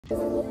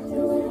Dropping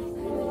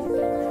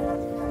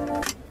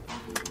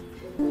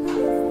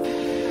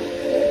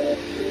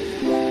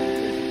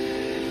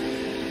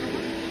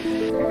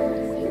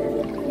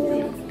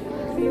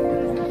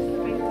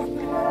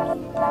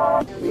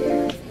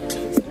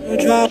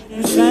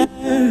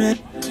famine,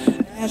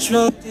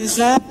 natural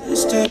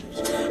disasters.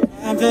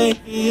 My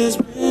baby has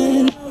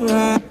been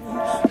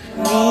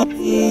around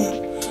me.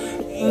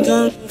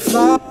 Kingdoms be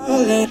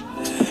falling,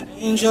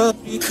 angels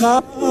be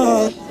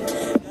calling.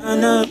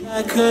 None of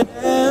that could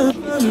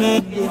ever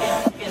make me.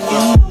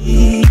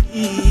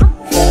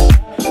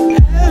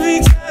 Every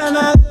time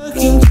I look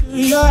into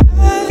your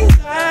eyes,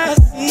 I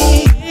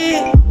see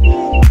it.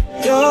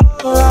 You're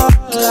all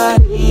I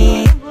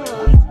need.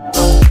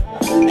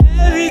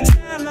 Every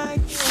time I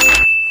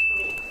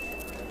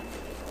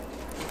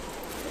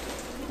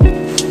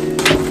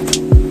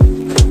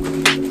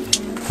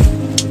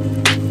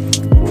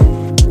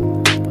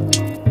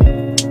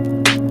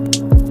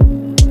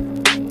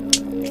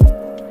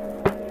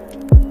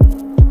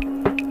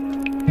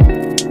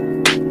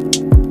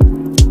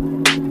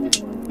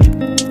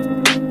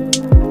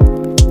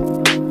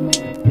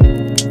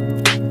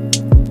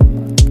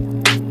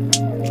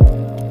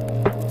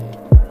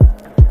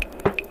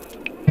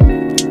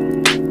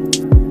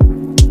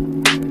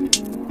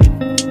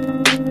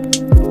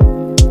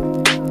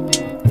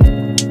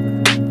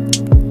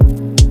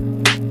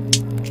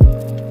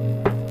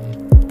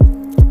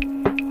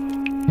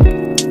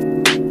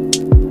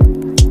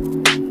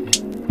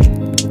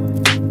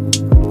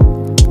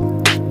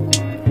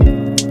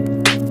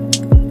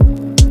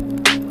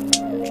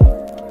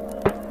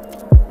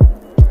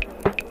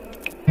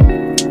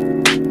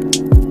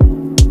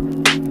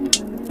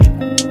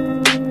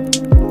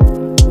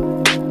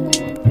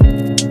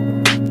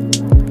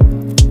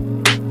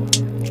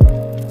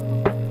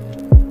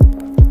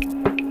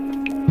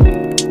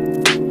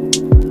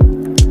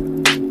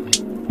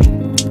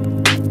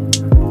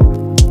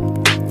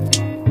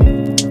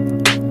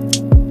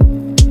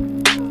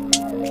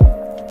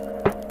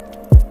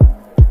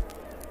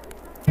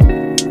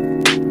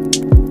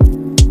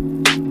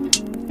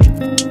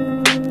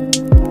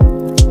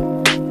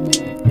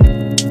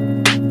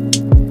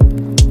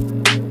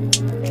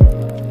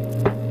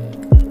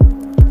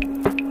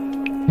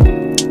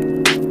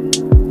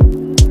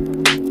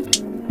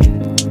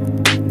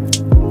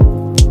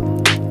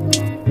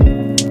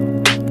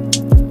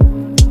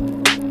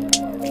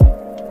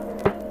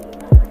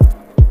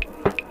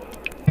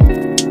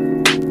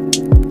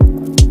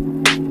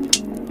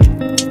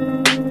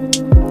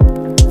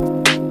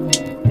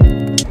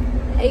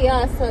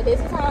So this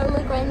is how I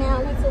look right now.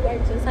 I went to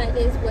work just like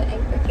this with a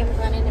freaking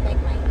bun in the back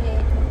of my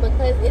head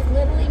because it's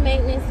literally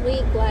maintenance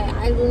week. Like,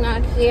 I do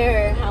not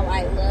care how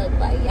I look.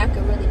 Like, y'all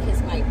can really kiss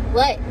my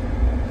butt.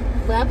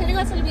 But I'm gonna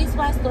go to the beauty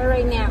supply store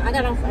right now. I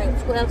got off at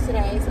 12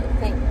 today, so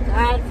thank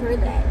God for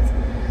that.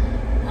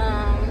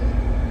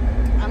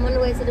 I'm on the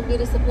way to the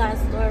beauty supply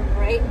store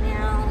right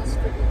now. It's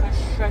freaking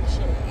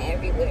construction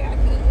everywhere. I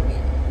can't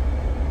even.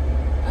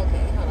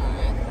 Okay, hold on,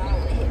 because I don't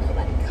want to hit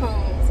nobody's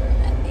cones or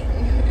nothing.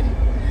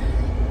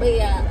 But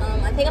yeah,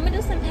 I think I'm gonna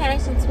do some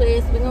passion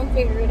twists. We're gonna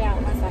figure it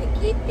out once I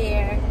get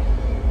there.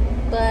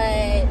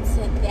 But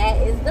that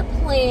is the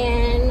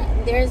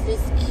plan. There's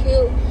this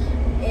cute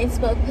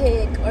inspo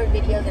pic or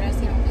video that I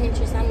see on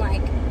Pinterest. I'm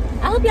like,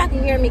 I hope y'all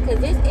can hear me because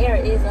this air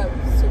is up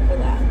super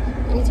loud.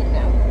 Let me turn it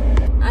down.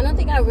 I don't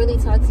think I really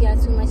talked to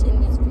y'all too much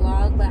in this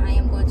vlog, but I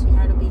am going to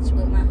Myrtle Beach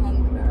with my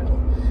homegirl,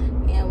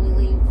 and we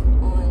leave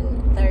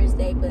on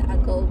Thursday, but I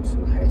go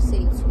to her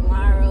city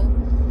tomorrow.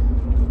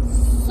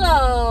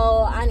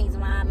 So I need to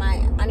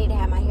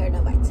have my hair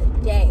done by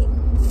today.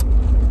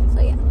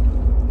 So yeah,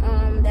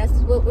 that's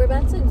what we're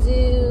about to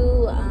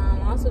do.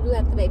 I also do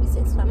have to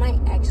babysit, so I might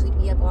actually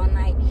be up all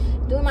night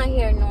doing my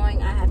hair,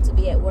 knowing I have to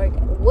be at work.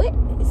 What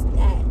is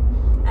that?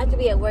 I have to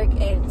be at work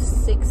at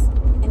 6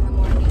 in the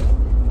morning,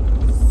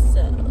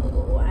 so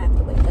I have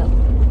to wake up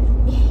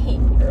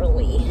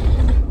early,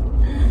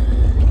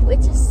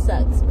 which just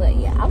sucks. But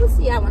yeah, I will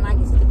see y'all when I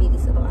get to the beauty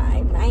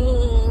supply.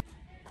 Bye.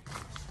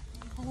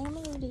 I think I'm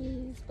gonna do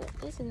these, but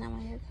this is not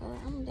my hair color.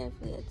 I'm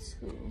definitely a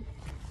 2.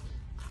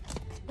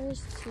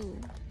 Where's 2?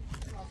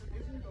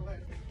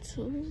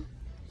 2?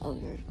 Oh,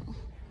 here we go.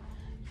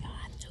 Y'all,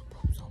 I have 2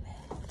 poop so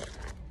bad.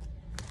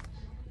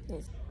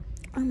 Yes.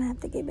 I'm gonna have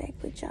to get back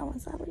with y'all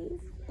once I leave.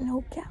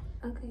 No cap.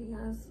 Okay,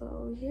 y'all,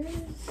 so here's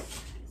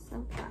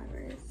some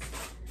progress.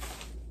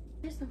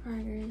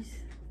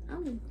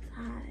 I'm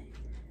tired.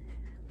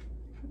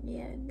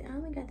 Yeah, I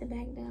only got the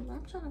back done, but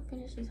I'm trying to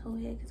finish this whole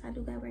head because I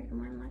do got work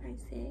tomorrow, like I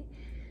said.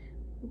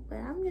 But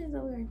I'm just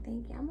over here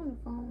thinking. I'm on the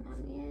phone with my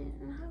man,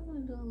 and I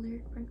want to do a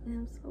lyric break with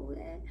him so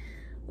bad.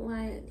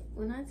 Like,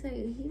 when I tell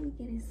you, he be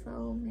getting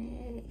so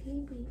mad.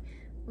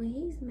 When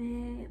he's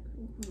mad,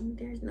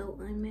 there's no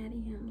unmad at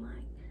him.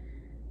 Like,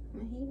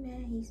 when he's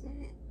mad, he's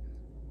mad.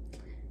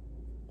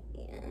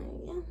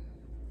 Yeah.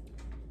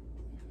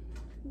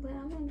 But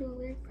I'm gonna do a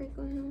lyric break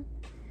with him.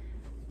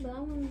 But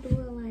I'm gonna do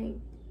it like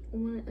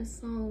a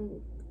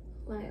song,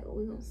 like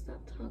We Gonna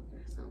Stop Talking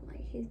or something.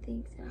 Like, he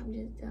thinks that I'm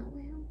just done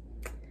with him.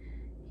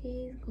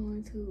 is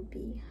going to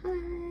be high.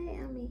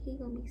 I mean, he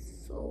gonna be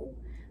so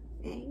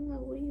dang. Like,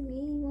 what do you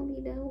mean you gonna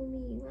be done with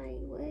me? Like,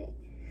 what?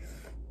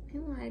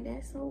 I'm like,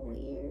 that's so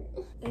weird.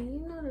 And you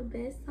know the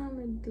best time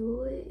to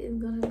do it is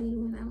gonna be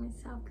when I'm in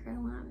South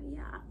Carolina.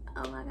 Yeah,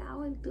 oh my God, I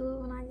would do it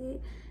when I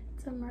get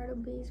to Myrtle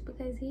Beach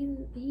because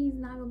he's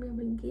not gonna be able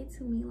to get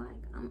to me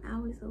like I'm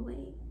hours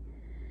away.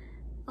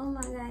 Oh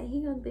my God,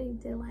 he gonna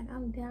think that like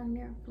I'm down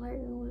there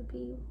flirting with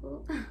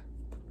people.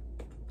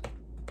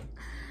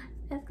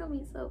 That's gonna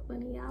be so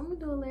funny. Yeah, I'm gonna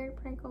do a lyric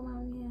prank on my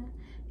man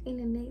in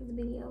the next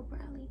video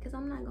probably, because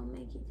I'm not gonna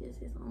make it just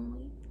his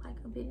only like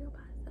a video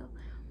by itself.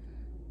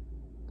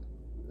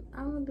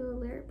 I'm gonna do a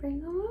lyric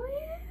prank on my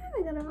man.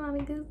 I gotta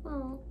find a good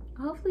song.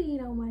 Hopefully you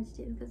don't watch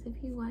this, because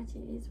if you watch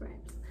it, it's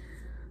raps.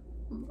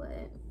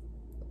 But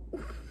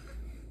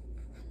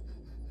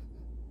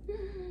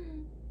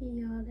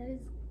y'all, that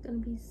is gonna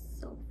be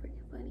so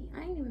freaking funny.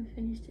 I ain't even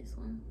finished this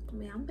one.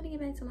 But yeah, I'm gonna get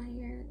back to my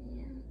hair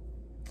and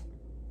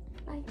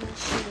bye. My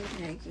sugar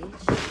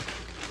package.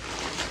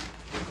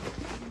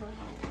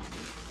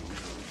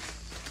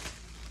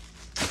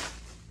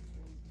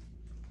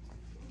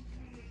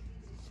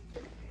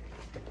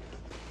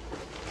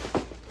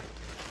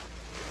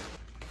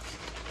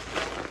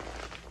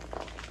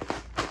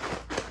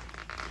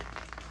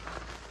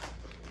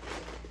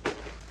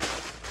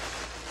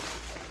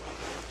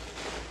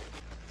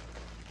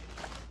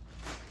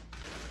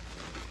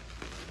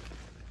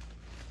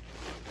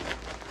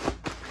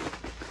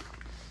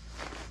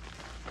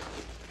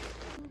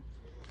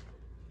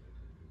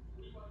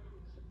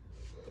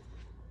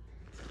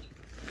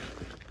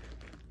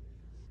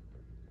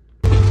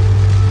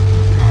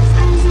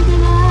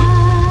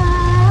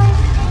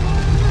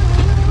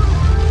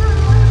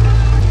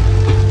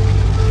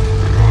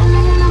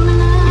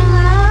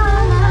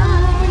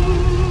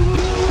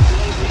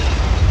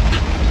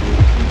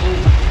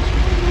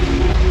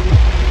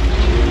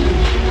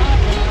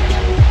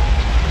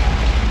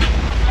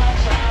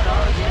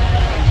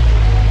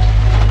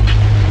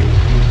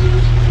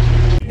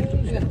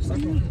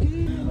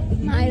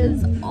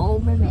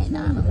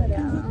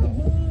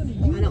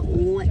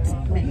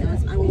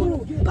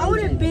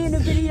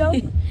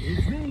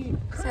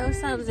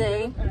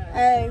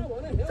 Hey,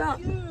 stop.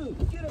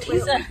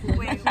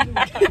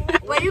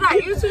 Wait, you got a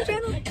YouTube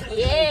channel?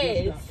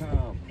 Yes.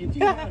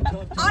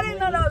 I didn't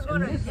know that was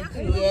going to.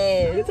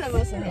 Yes.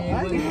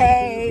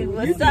 Hey,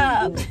 what's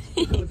up?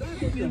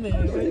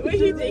 What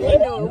you think you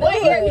doing? What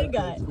hair he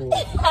got?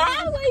 What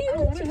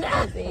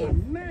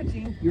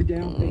you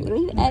doing?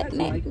 We at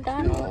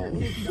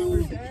McDonald's.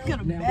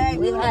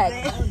 We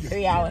like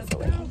 3 hours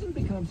away.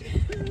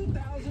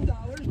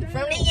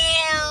 From the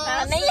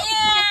yams.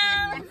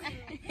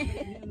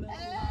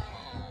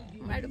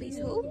 Myrtle Beach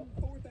who?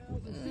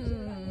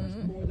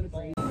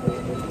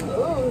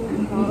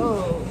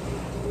 Oh.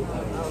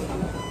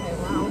 Okay,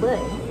 wrong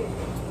button.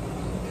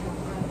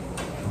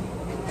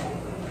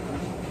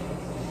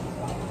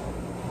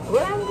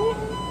 What I'm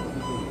getting?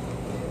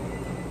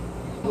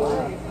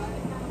 What?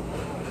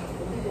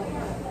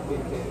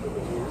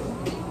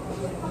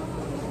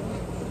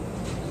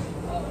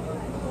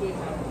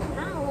 I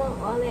don't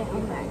want all that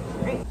on my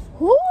drink.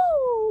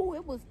 Woo!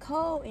 It was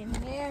cold in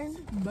there.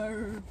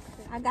 Bird.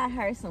 I got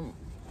her some.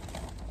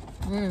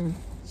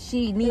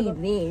 She need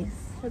this.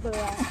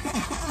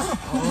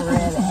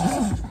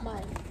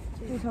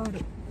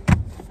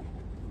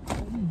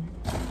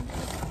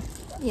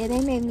 Yeah,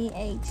 they made me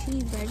a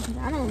cheeseburger.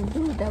 I don't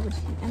do double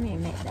cheese. I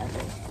mean, make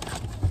double.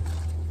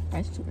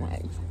 That's too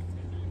much.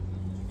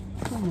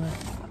 Too much.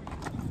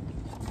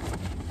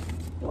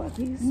 What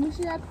piece?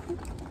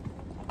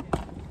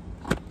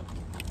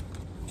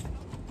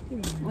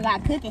 We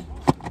got cooking.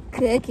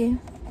 Cooking.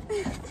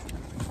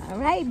 All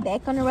right,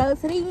 back on the road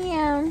to the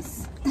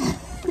yams.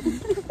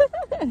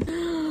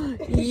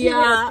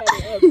 Yeah.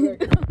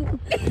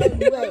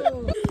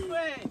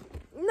 Wait.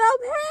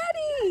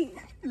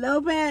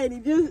 No patty.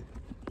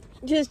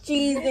 Just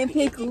cheese and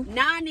pickle.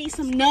 Now I need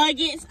some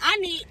nuggets.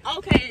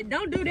 Okay,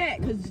 don't do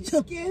that, cause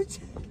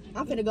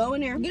I'm finna go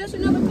in there. Get us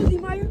another cookie,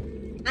 Maya.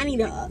 I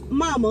need a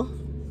mama.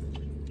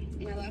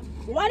 Hello.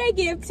 Why they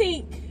give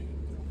Tink?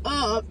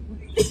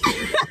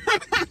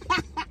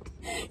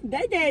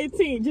 They gave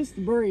Tink just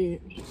bread.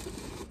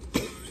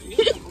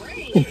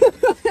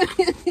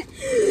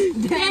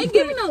 They ain't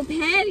giving no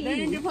patty. They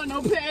ain't give her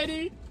no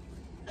patty.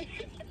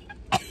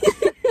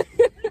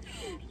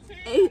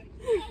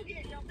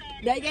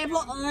 They gave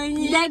her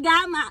onion.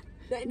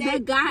 They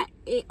got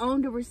it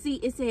on the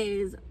receipt. It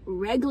says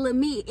regular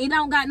meat. It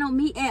don't got no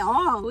meat at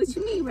all. What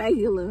you mean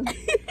regular? I'm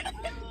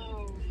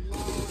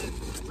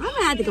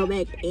gonna have to go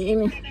back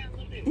in.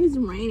 It's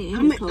raining.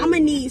 I'm gonna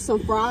need some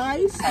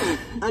fries,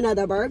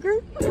 another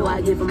burger. What do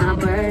I get for my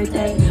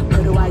birthday?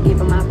 What do I get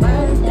for my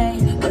birthday?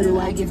 What do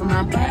I get for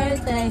my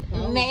birthday?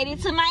 Made it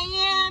to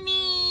Miami.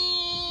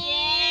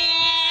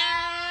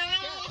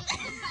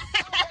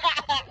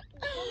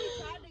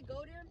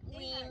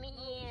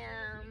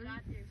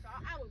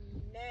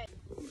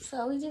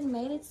 So we just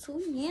made it to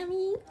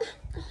Miami.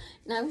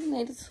 Now we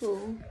made it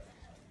to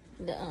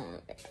the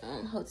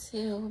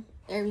hotel.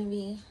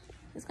 Airbnb.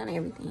 It's kind of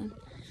everything.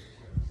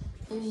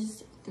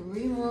 There's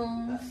 3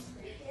 rooms.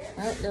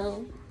 Front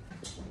door.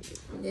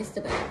 This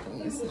the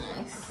bathroom. It's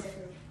nice.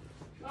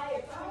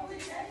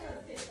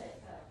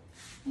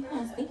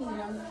 Yeah, speaking of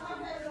them.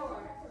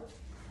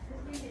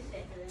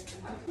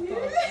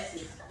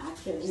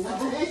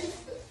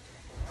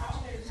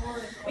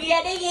 We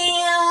at the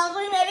yams.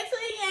 We made it to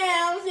the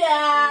yams,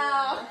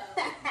 y'all.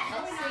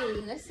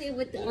 Let's see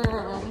what the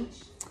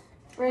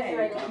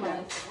refrigerator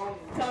comes.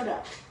 Hold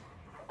up.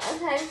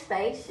 Okay,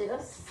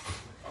 spacious.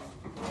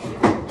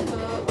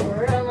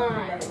 Real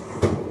nice.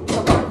 So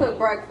I'm gonna cook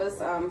breakfast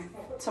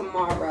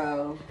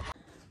tomorrow.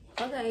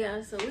 Okay,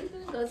 y'all. So we're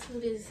gonna go to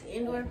this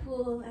indoor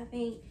pool, I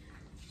think.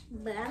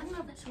 But I don't know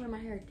if I should wear my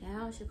hair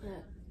down. I should put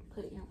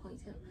it in a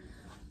ponytail.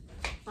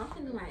 I'm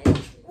gonna do my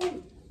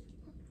edge.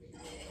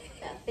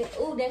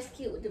 Ooh, that's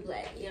cute with the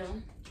black, yo.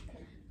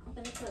 I'm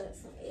gonna put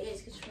some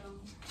edge control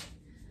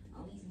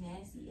on these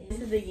nasty edges. This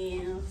is the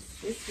yams.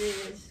 This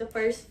is the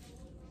first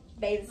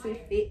bathing suit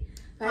fit.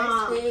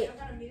 First fit.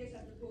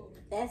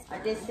 That's I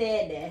just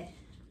said that.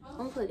 I'm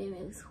gonna put them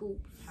in this hoop.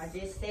 I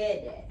just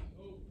said that.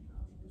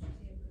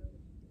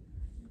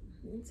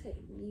 Let me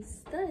take these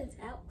studs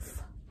out.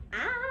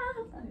 Ah!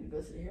 I need to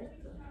go to the hair.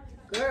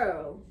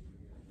 Girl.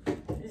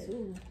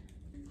 Ooh.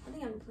 I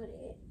think I'm gonna put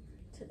it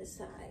to the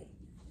side.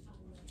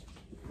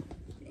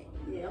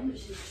 Yeah, I'm gonna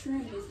just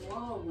trim this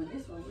long one.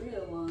 This one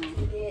real long.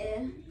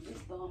 Yeah.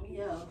 It's throwing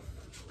me off.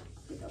 I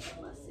think I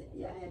brought my scissors.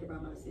 Yeah, I had to buy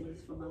my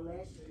scissors for my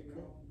lashes to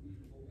cut.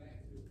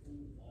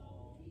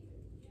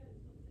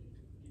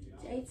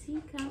 JT,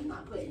 come. I'm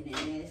not putting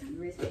that nasty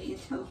wristband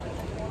on.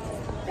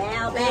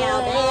 Bow, bow,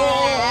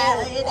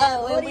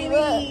 bow. What do you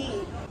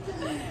mean?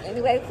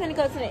 Anyway, we're gonna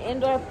go to the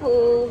indoor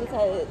pool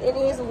because it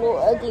is a little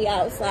ugly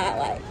outside.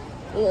 Like,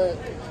 look.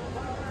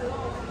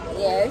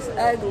 Yeah, it's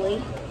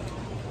ugly.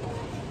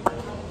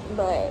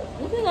 But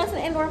we can go to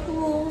the indoor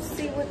pool,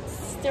 see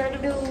what's there to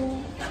do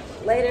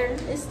later.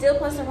 It's still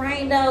supposed to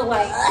rain though.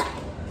 Like,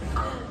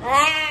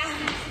 ah.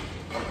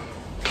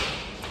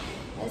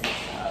 Let's go.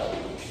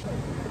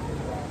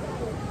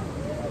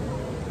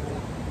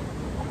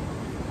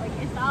 Like,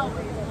 it's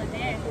always like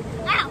that.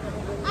 Ow!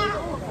 Ow!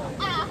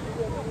 Ow!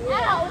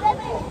 Ow! Let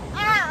me!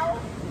 Ow!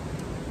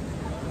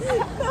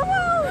 Come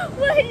on!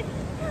 Wait!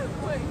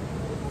 Wait!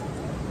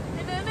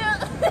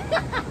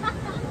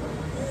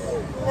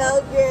 No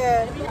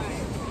good.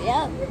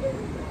 Yep.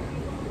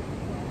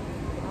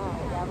 Oh,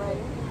 y'all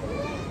ready?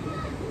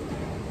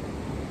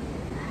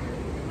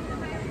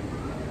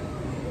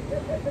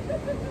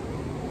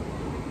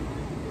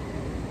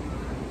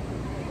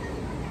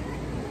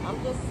 I'm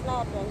just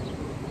snapping.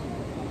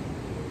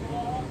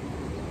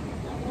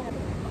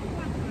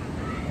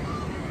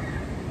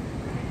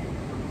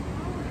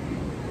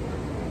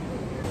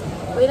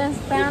 We done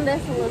found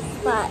us a little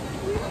spot.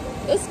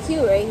 It's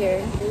cute right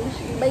here.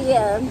 But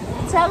yeah,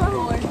 tell them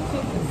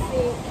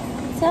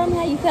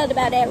how you felt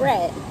about that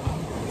rat.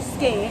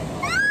 Scared.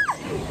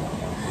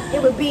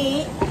 It would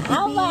be.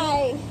 I'm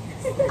like,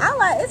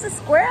 it's a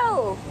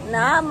squirrel.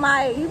 Nah,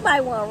 you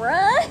might want to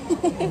run.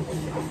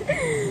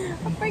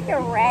 A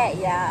freaking rat,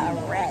 y'all, a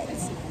rat.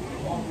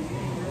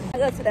 I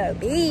go to the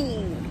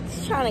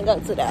beach. Trying to go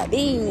to the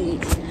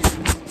beach.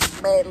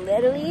 But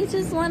literally, it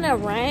just want to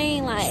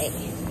rain. Like,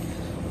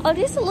 oh,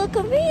 this is a little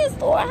convenience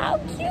store. How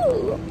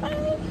cute.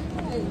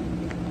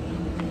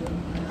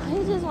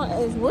 I just want.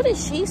 What is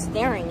she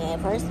staring at,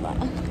 first of all?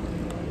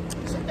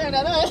 She's staring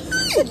at us.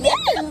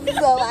 Yes.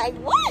 So, like,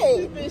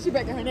 what? She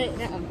breaking her neck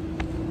now.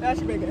 Now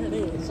she breaking her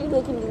neck. She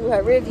looking through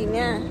her review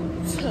now.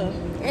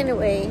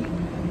 Anyway,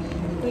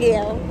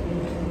 yeah.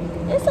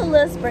 It's a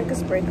little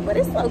sprinkle, but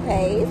it's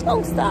okay. It's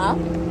gonna stop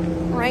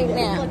right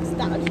now. It's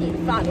stop. She need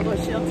to find a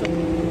little shelter.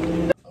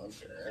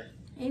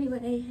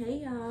 Anyway,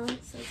 hey y'all.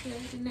 So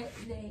today's the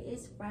next day.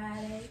 It's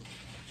Friday.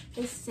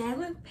 It's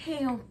 7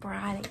 p.m.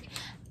 Friday.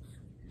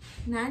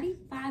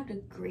 95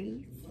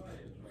 degrees.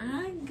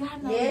 I ain't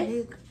got no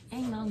nigga.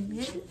 Ain't no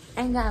nigga.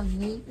 Ain't got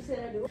me.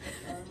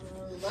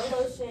 My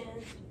lotion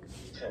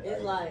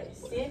is like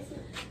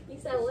scented. You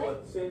said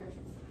what?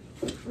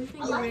 We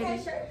finna get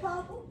ready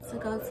to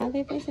go to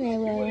outfit for today.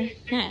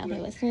 Not outfit,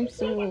 but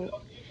swimsuit.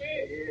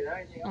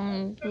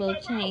 Little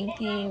chain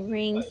thing,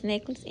 rings,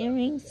 necklace,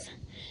 earrings.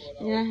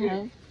 And I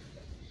have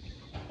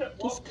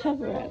this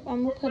cover up.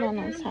 I'm gonna put on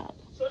top.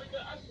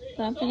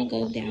 But I'm gonna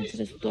go down to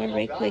the store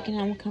right quick and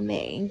I'm gonna come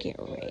back and get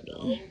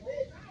ready.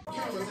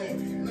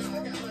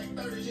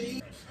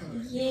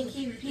 Yeah,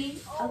 keep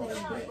peace.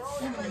 Okay,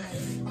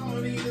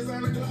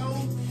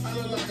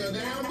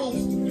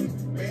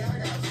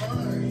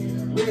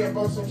 Re-up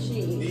on some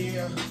shit.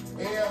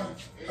 Yeah.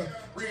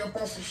 Re-up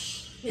on some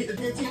shit. Hit the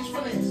vintage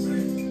flames.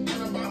 And I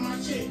bought my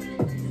chick.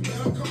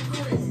 Let them come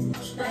quick.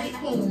 Straight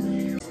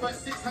boom. Spent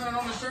 600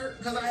 on the shirt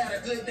because I had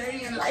a good day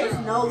in the There's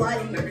no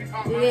lighting. Let me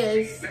pop my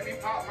shit. Let me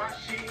pop my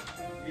shit.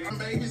 I'm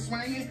baby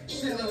swinging.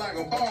 Shit look like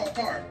a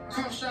ballpark.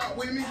 Come shop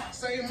with me.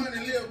 Save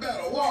money, live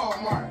better.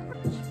 Walmart.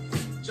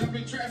 Jump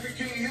in traffic,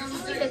 can't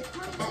hesitate.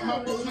 But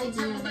my books no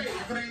time, baby.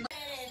 If it ain't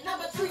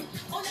Number 3,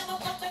 oh never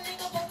fuck a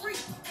nigga for free.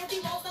 If he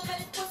wants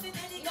somebody's pussy,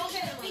 then he gon'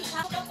 get it.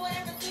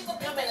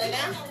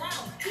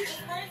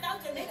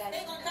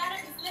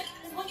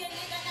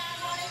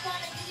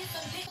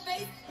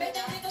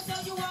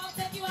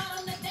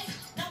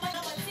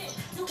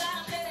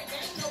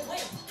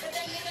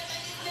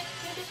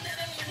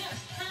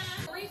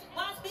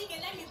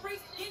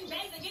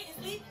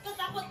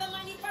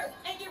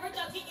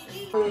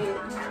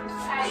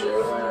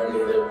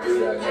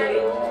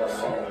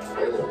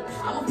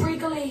 I'm a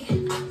freak of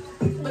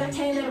it, but I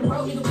can't let a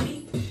broke nigga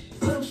beat.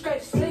 Put him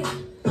straight to sleep.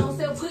 I don't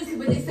sell pussy,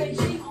 but they say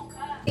cheap.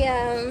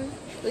 Yeah,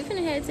 we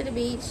finna head to the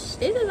beach.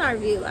 This is our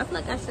view. I feel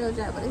like I showed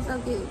y'all, but it's so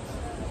cute.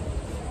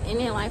 And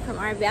then like from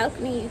our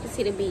balcony, you can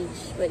see the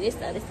beach, but it's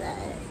the other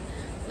side.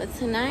 But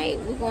tonight,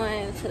 we're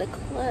going to the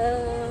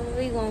club.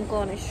 We're gonna go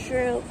on a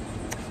trip,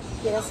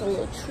 get us a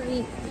little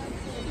treat.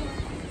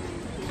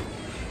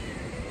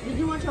 Did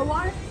you want your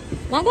water?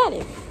 I got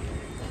it.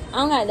 I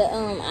don't got the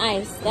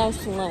ice. That was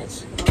too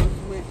much.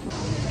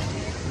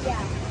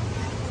 Yeah.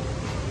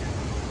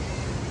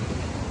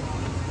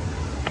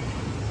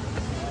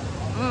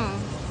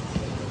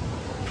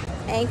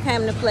 Ain't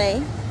come to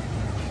play.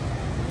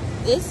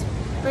 It's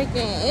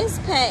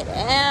packed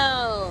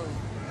out.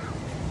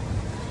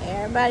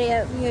 Everybody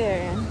up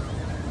here.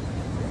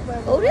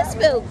 Oh, this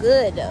feels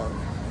good though.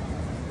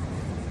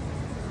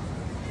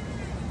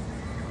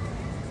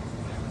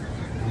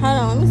 Hold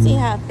on, let me see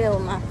how I feel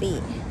with my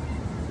feet.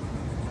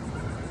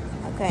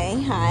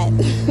 Okay, hot.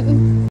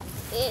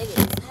 It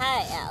is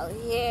hot out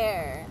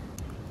here.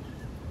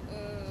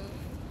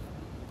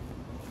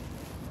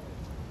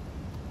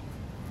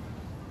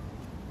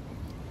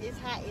 It's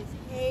hot as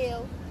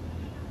hell.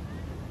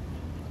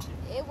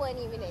 It wasn't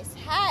even as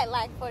hot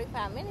like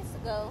 45 minutes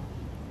ago.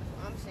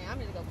 I'm saying I'm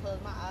just gonna close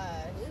my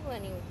eyes. We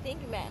wasn't even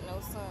thinking about no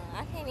sun.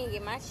 I can't even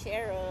get my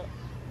chair up.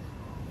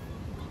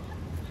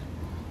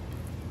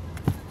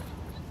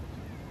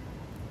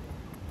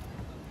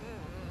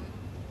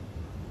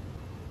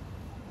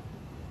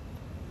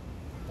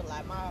 But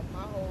like my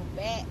whole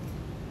back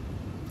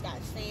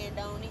got sand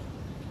on it.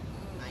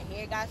 My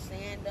hair got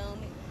sand on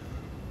it.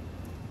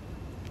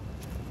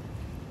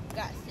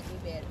 Got to be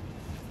better.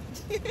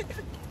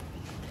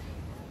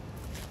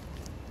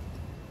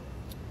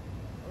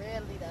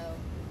 Really though.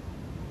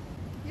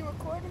 You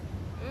recording?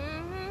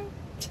 Mm-hmm.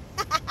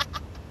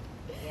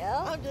 Yep.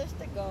 I'm just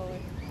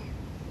going.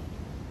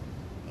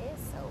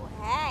 It's so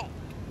hot.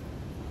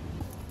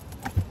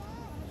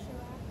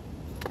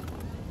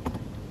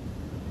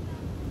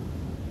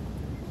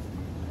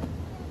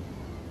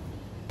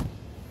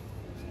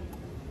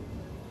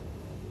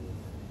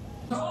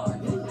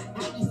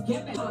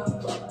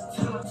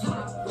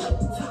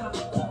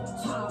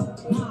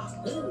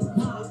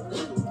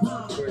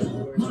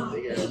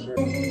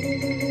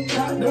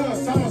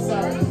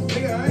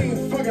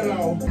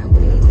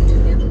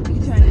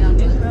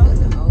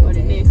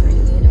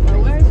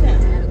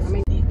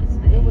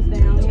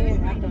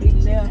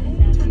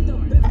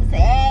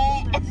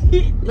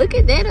 Look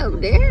at that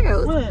up there.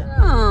 What?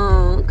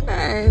 Oh,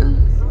 okay.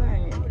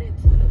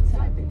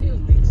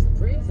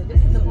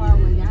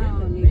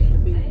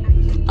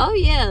 Oh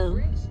yeah.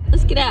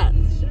 Let's get out.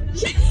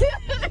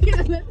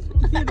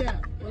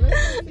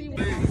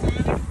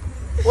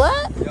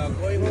 What?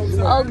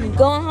 Oh,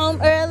 going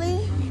home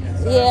early?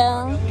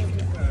 Yeah.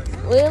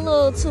 We're a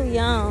little too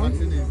young.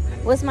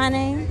 What's my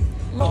name?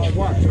 I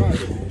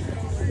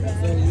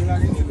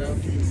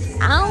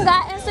don't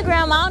got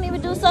Instagram. I don't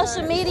even do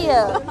social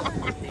media.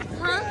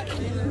 Huh?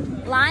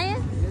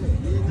 Lying?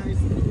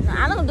 No,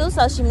 I don't do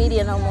social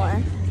media no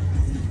more.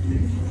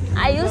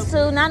 I used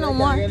to, not no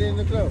more.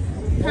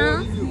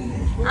 Huh?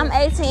 I'm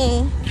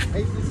 18.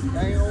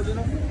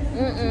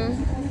 Mm-mm.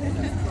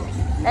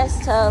 That's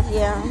tough,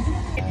 yeah.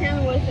 Tell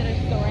me what's in the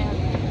store.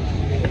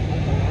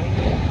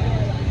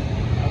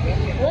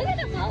 Look at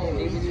the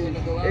pose.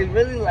 It's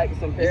really like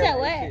some You said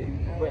what?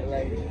 shit, but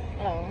like,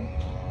 Oh.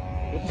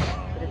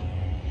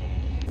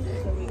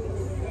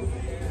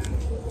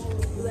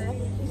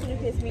 You should have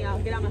pissed me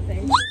off. Get out my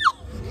face.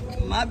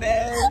 my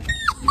bad.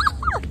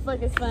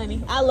 Fuck is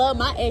funny. I love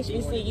my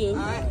HBCU.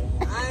 I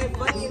ain't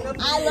funny enough.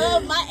 I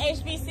love my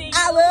HBCU.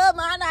 I love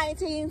my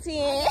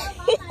 1910.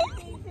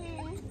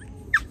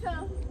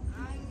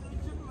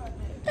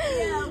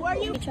 Yeah, where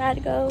you? We tried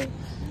to go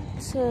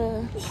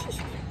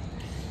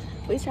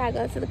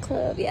to the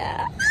club,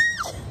 yeah.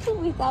 Who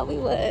we thought we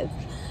was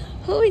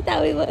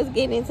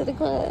getting into the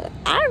club.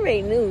 I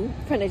already knew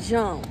from the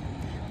jump.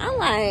 I'm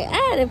like,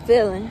 I had a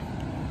feeling.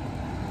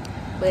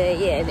 But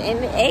yeah, and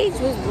the age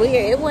was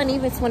weird. It wasn't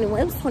even 21,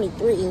 it was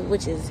 23,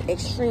 which is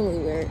extremely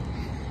weird.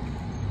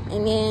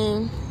 And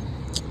then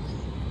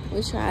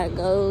we tried to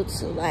go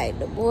to like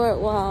the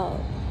boardwalk.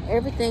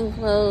 Everything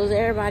closed,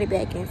 everybody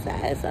back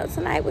inside. So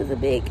tonight was a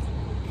big,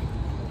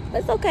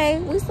 but it's okay.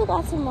 We still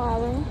got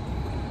tomorrow.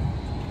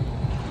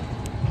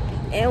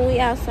 And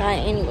we outside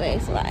anyway,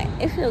 so like,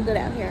 it feels good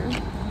out here.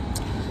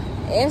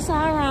 It's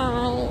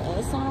alright,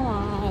 it's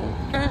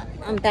alright.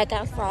 I'm back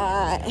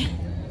outside.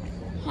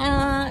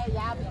 Huh?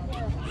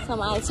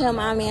 Somebody tell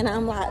my man to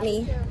unblock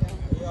me.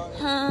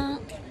 Huh?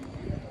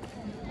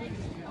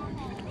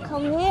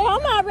 Come here.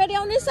 I'm already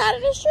on this side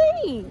of the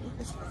street.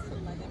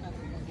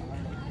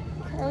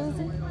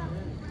 Crazy.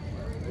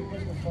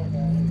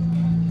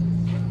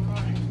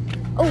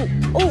 Oh,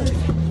 oh,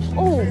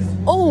 oh,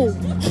 oh.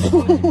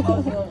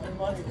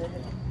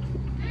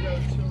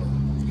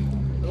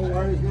 No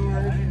worries, no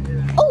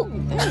worries. Oh.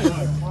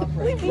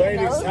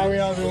 Ladies, how are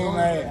y'all doing,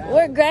 man?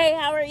 We're great.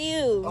 How are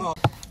you?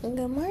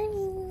 Good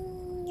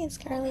morning. It's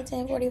currently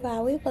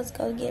 10:45. We're supposed to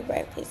go get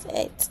breakfast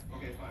at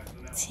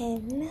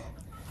 10:30.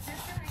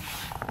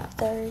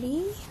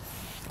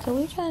 Cause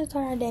we trying to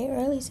start our day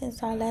early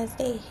since our last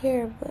day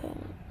here, but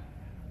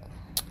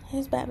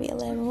it's about to be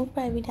 11. We'll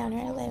probably be down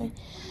here at 11.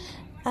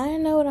 I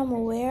don't know what I'm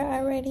gonna wear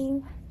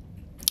already.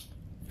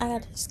 I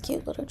got this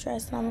cute little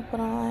dress that I'm gonna put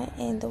on,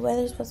 and the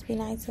weather's supposed to be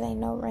nice today,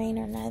 no rain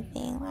or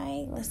nothing.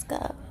 Like, let's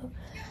go.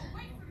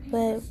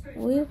 But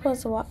we're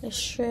supposed to walk the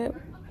strip.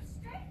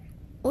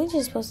 We're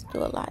just supposed to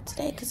do a lot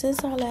today because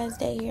it's our last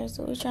day here,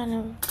 so we're trying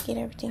to get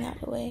everything out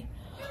of the way.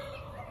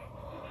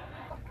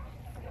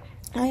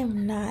 I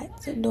am not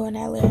doing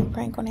that little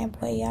prank on that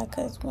boy, y'all,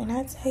 because when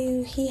I tell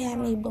you he had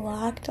me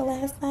blocked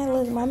last night,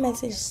 look, my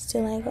message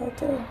still ain't go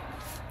through.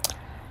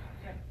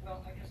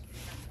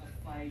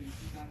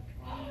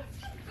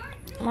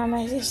 My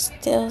message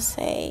still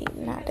say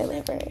not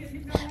delivered,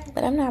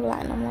 but I'm not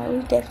blocked no more.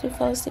 We definitely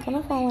fell asleep on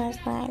the phone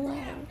last night.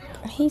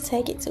 Like, he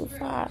take it too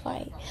far.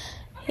 Like,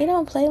 he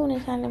don't play when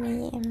it comes to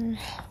me, and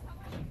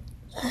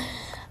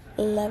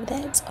love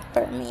that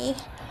for me.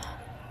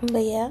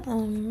 But yeah,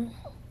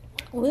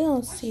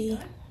 we'll see.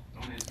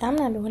 I'm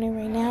not doing it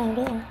right now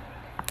though.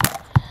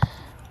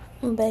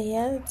 But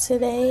yeah,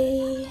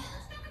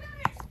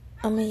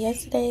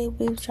 yesterday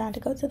we were trying to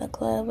go to the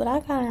club, but I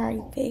kind of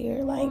already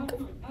figured, like,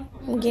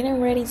 getting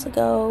ready to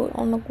go,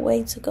 on the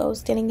way to go,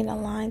 standing in a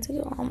line to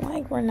go. I'm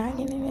like, we're not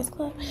getting in this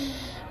club.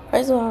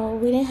 First of all,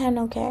 we didn't have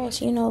no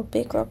cash. You know,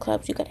 big girl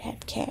clubs, you gotta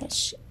have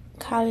cash.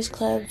 College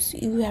clubs,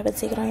 you have a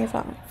ticket on your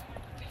phone.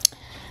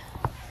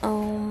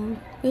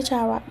 We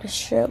tried to walk the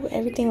strip.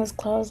 Everything was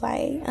closed.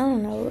 Like, I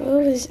don't know.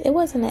 It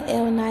wasn't an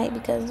L night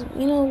because,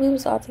 you know, we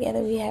was all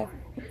together. We have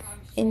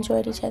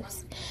enjoyed each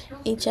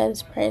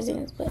other's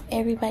presence, but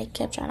everybody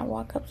kept trying to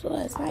walk up to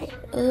us like,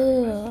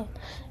 ugh,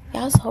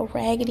 y'all so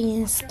raggedy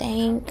and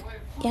stank.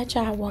 Y'all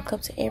try to walk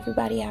up to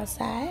everybody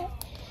outside,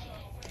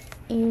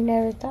 and you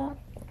never thought.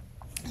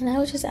 And I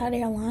was just out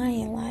there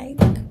lying,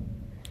 like,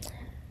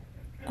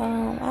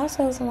 I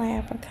told somebody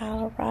I'm from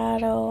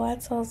Colorado. I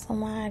told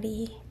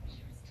somebody,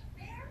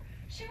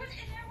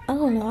 I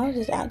don't know, I was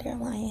just out there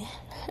lying.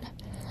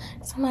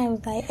 Somebody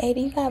was like, hey, do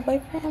you got a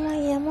boyfriend? I'm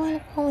like, yeah, I'm on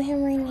the phone with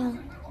him right now.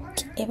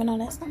 Even though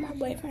that's not my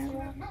boyfriend,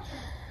 bro.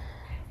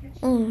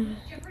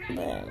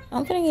 But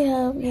I'm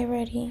gonna get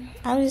ready.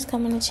 I was just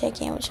coming to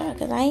check in with y'all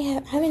because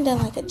I haven't done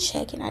like a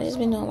check-in. I just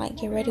been doing like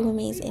get ready with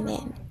me and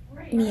then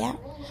me out.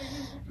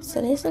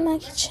 So this is my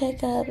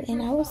check-up,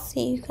 and I will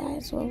see you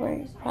guys when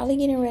we're probably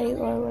getting ready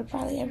or we're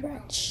probably at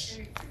brunch.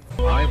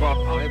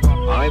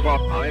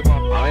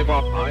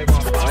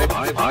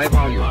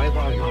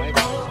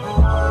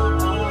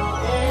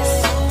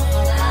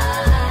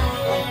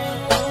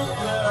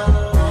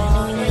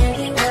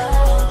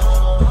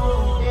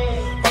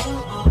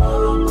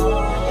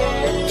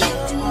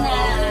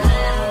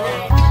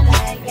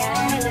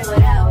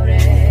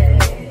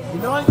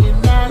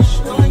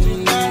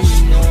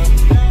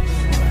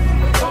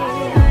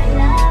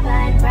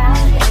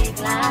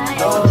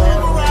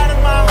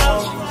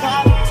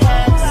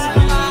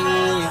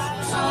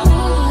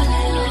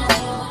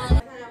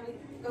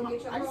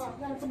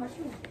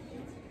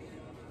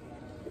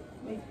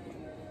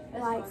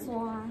 Like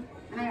swan.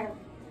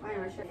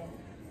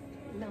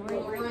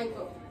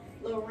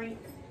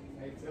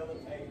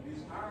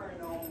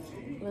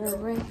 Little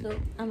wrinkle.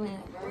 I mean, I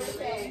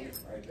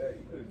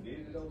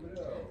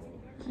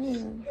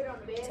need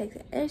to take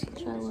the edge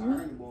control with me.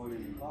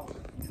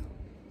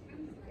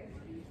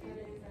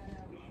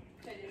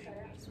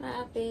 It's my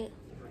outfit.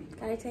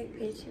 Gotta take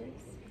pictures.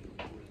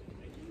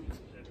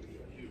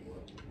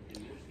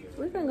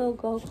 We're gonna go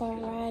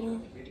go-kart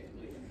riding.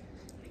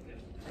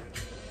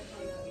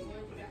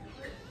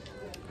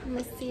 I'm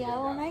gonna see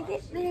y'all when I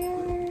get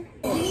there.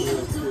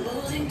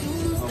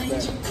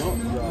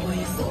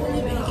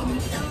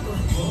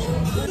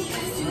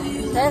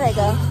 There they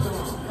go.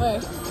 Where?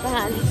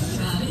 Behind me.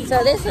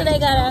 So this is what they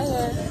got out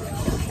here.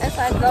 That's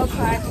like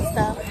go-karts and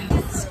stuff.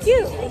 It's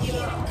cute.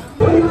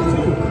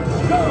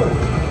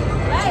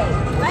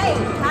 Wait.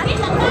 How did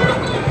you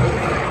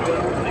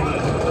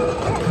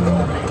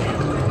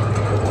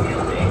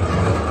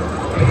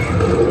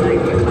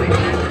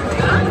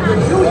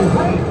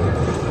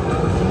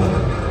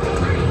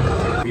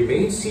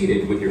Remain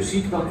seated with your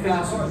seatbelt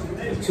fastened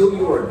until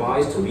you are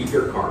advised to leave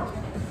your car.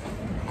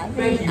 I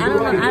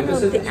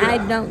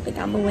don't think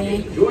I'm gonna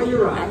win. Enjoy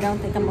your ride. I don't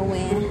think I'm gonna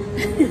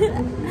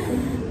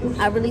win.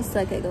 I really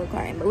suck at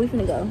go-karting, but we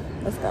finna go.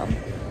 Let's go.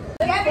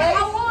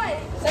 I won.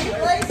 Second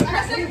place.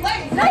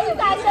 No, you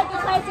got second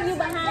place and you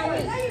behind me.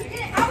 No, you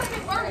didn't. I was in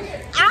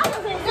first. I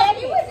was in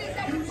second. You was in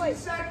second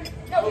place. No,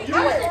 I was in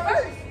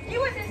first. You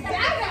was in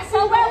second.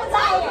 So where was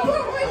I at?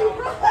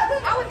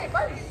 I was in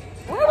first.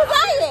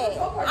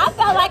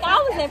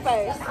 in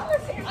first.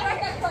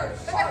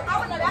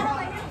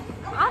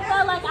 I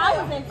felt like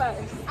I was in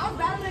first. I was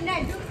better than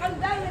that, dude. I was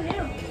better than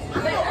him. I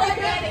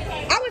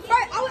was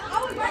first. I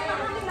was right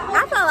behind him.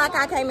 I felt like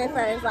I came in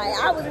first. Like,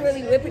 I was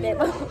really whipping it.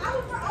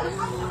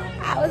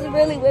 I was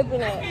really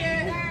whipping it.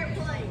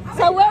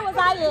 So where was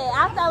I at?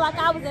 I felt like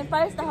I was in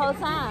first the whole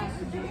time.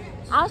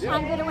 I was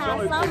trying to get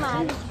around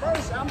somebody.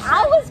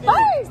 I was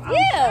first.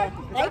 Yeah.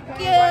 Thank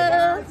you.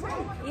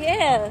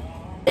 Yeah.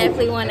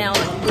 Definitely won that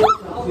one.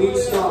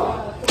 Please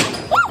stop.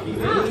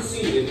 Remain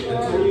seated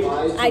until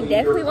advised. I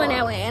definitely won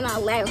that one, and I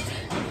left.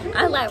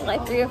 I left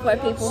like 3 or 4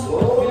 people.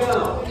 Slow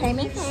down. Came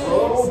in first.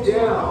 Slow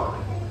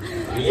down.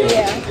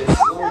 Yeah. And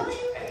slowly.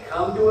 And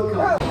come to a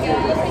couple.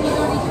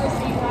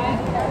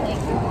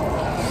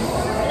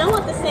 And I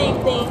want the same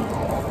thing.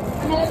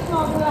 Yes.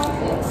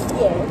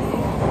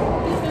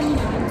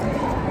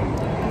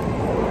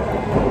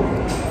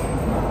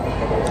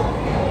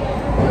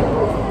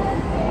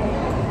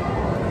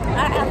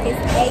 Our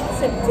outfit's 8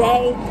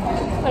 today.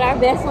 Put our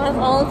best ones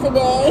on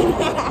today.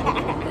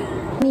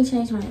 Let me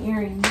change my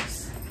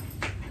earrings.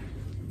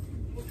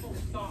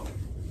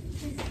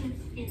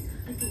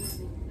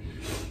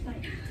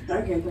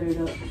 I can't put it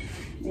up.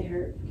 It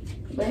hurt.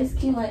 But it's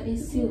cute like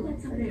this too.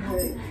 It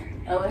hurt.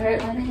 Oh, it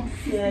hurt like that?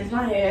 Yes,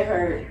 my head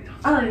hurt.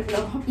 I don't even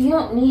know. You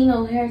don't need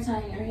no hair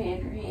tie in your head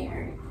if your head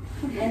hurt.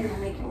 That's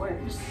gonna make it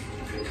worse.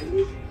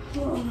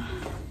 Oh,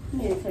 I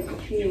need to take a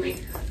pee.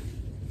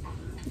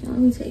 Let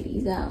me take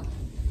these out.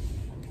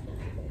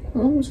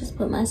 Let me just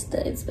put my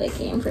studs back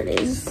in for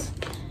this.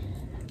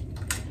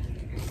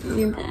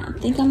 And I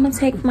think I'm gonna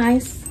take my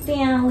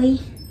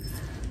Stanley.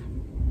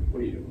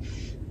 What are you doing?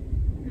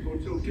 I'm going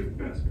to a gift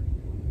basket.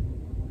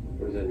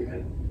 What is that in your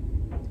head?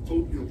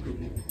 Oatmeal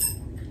cookie.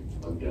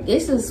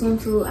 This is a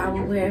swimsuit I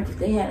would wear if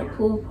they had a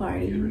pool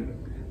party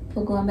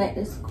for going back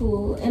to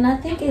school. And I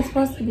think it's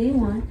supposed to be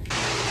one.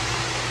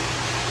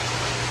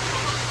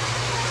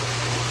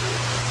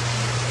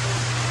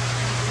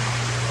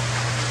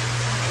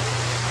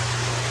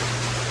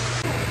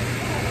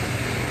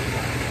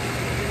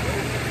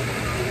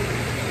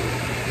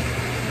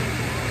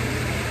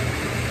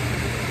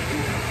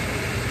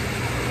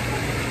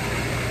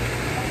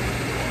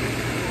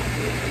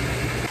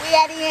 We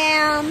at the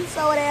yams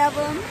or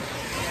whatever.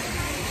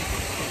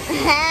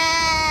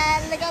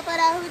 Look up for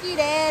that hoochie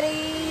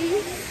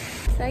daddy.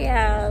 So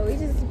yeah, we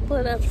just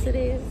pulled up to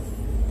this.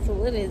 So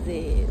what is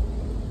it?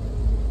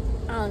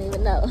 I don't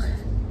even know.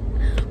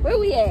 Where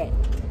we at?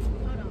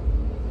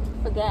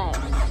 Forgot.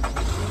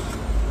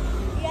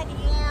 We at the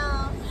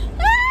yams.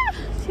 Ah!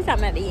 She's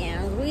talking about the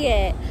yams. We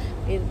at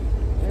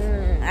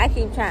I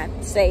keep trying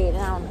to say it.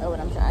 I don't know what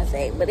I'm trying to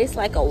say, but it's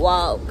like a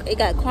walk. It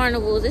got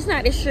carnivals. It's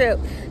not the strip.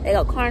 They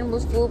got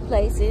carnivals, food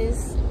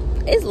places.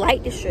 It's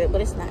like the strip,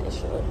 but it's not the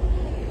strip.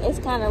 It's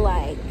kind of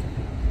like,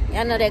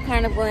 y'all know that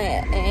carnival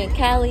in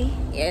Cali?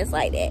 Yeah, it's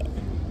like that.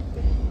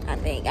 I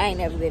think. I ain't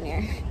never been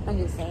there. I'm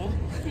just saying.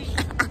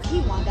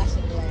 He want that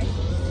shit black.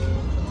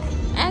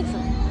 Ask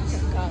him.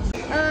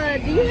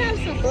 Do you have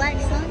some black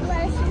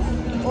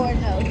sunglasses or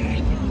no?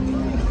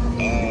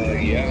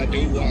 Yeah, I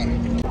do want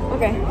it.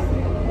 Okay.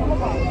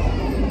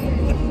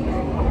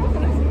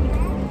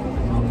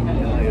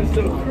 You're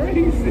so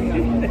crazy.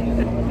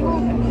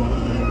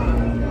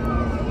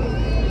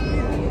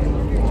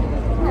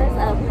 That's a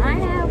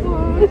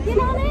pineapple. Get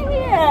on in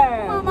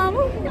here. Come on,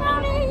 mama. Get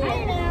on in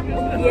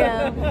here.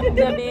 Yeah, the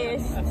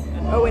best.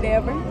 Or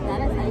whatever. That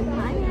is a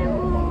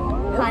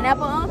pineapple.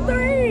 Pineapple on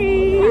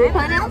 3.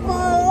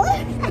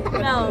 Pineapple.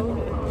 No.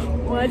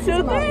 1, 2, 3.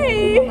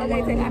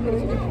 Okay, take that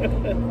picture.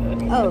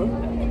 Oh,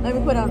 let me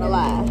put it on the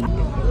live.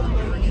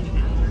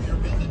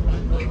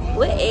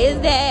 What is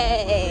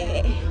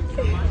that?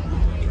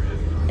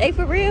 They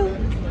for real?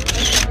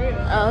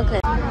 Oh, okay.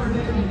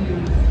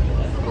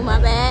 Oh, my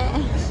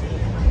bad.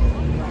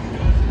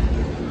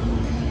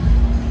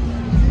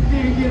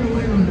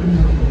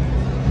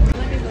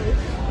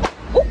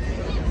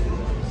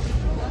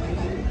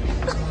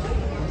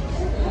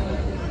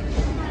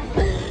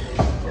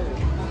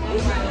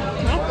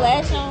 My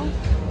flash on.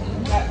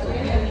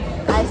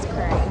 Ice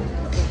cream.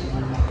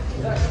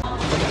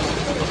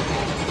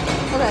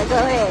 Okay, go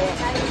ahead.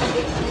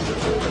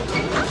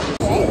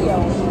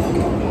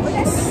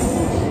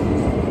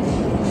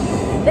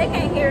 They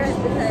can't hear us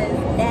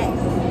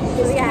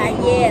because we got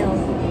yelled.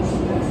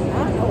 I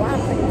don't know why I'm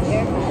putting this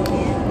AirPod in.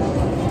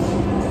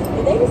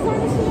 Did they just turn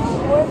this shit on?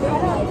 Or I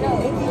don't know.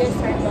 It just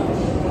turned on.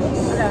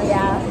 Hold on,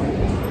 y'all.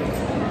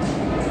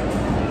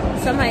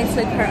 Somebody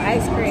took her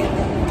ice cream.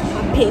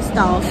 I'm pissed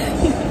off.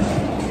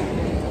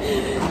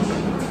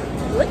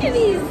 Look at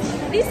these.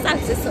 These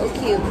socks are so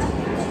cute.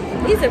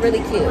 These are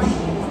really cute.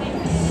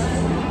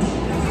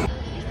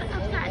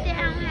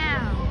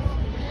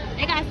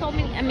 They got so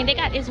many. I mean, they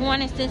got this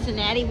one in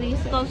Cincinnati we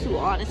used to go to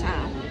all the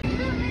time.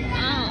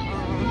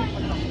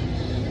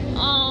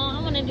 Oh, I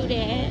want to do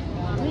that.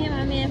 Me and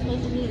my man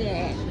supposed to do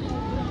that.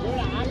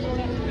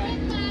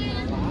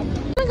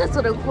 We'll go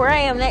to the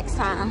aquarium next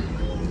time.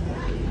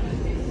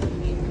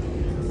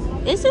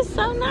 This is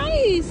so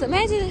nice.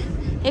 Imagine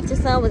if the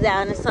sun was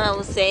out and the sun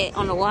was set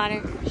on the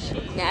water.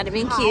 Shit. That'd have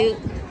been cute.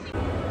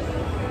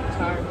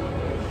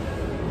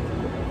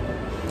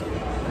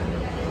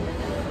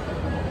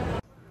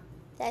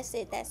 That's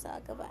it. That's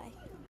all. Goodbye.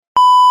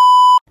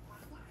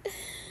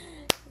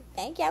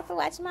 Thank y'all for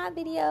watching my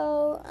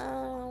video.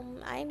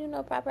 I ain't do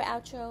no proper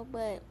outro,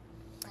 but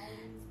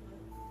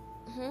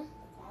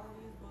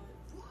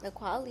the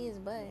quality is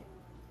butt.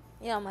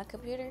 Yeah, on my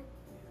computer.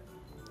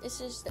 It's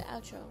just the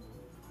outro.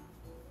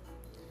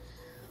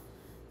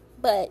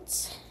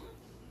 But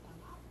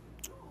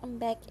I'm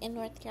back in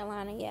North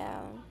Carolina,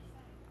 y'all.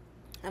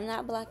 I'm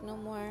not blocked no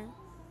more.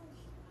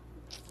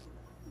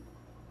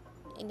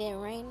 It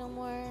didn't rain no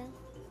more.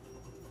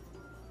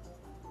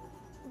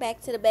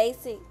 Back to the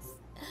basics.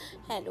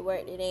 Had to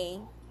work today.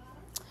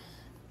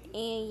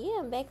 And yeah,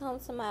 I'm back home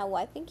to my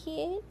wife and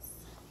kids.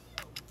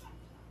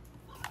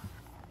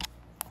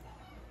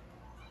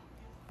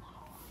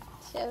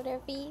 Show their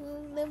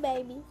feeding the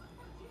baby.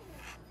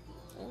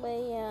 But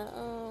yeah,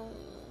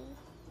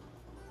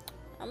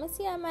 I'm gonna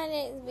see you on my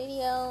next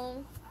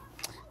video.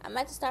 I'm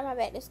about to start my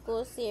back to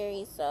school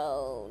series.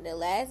 So the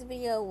last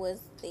video was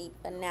the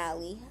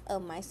finale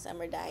of my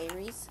summer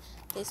diaries.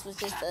 This was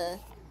just a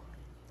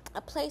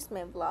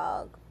placement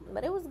vlog,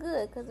 but it was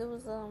good because it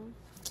was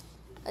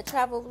a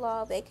travel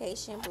vlog,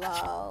 vacation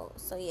vlog.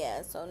 So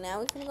yeah, so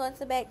now we can go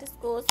into back to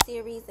school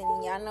series,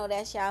 and y'all know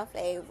that's y'all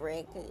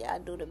favorite because y'all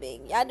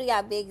do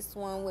y'all biggest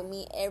one with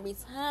me every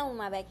time with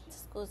my back to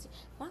school series.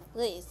 My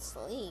foot is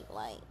asleep.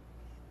 Like,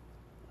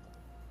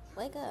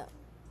 wake up.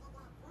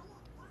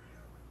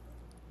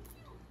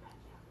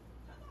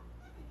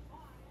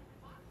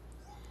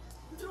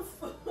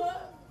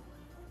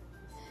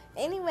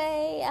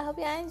 Anyway, I hope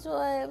y'all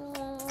enjoyed.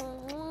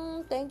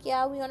 Thank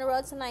y'all. We on the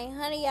road to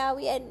 900, y'all.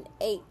 We at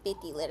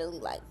 850, literally.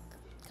 Like,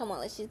 come on,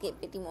 let's just get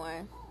 50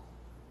 more.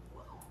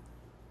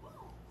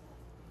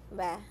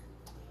 Bye.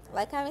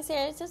 Like, comment,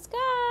 share, and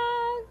subscribe.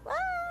 Bye.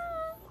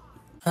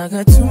 I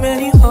got too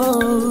many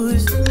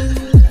hoes,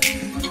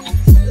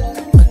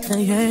 but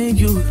they ain't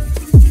you.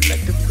 You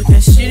like to put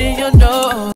that shit in your nose.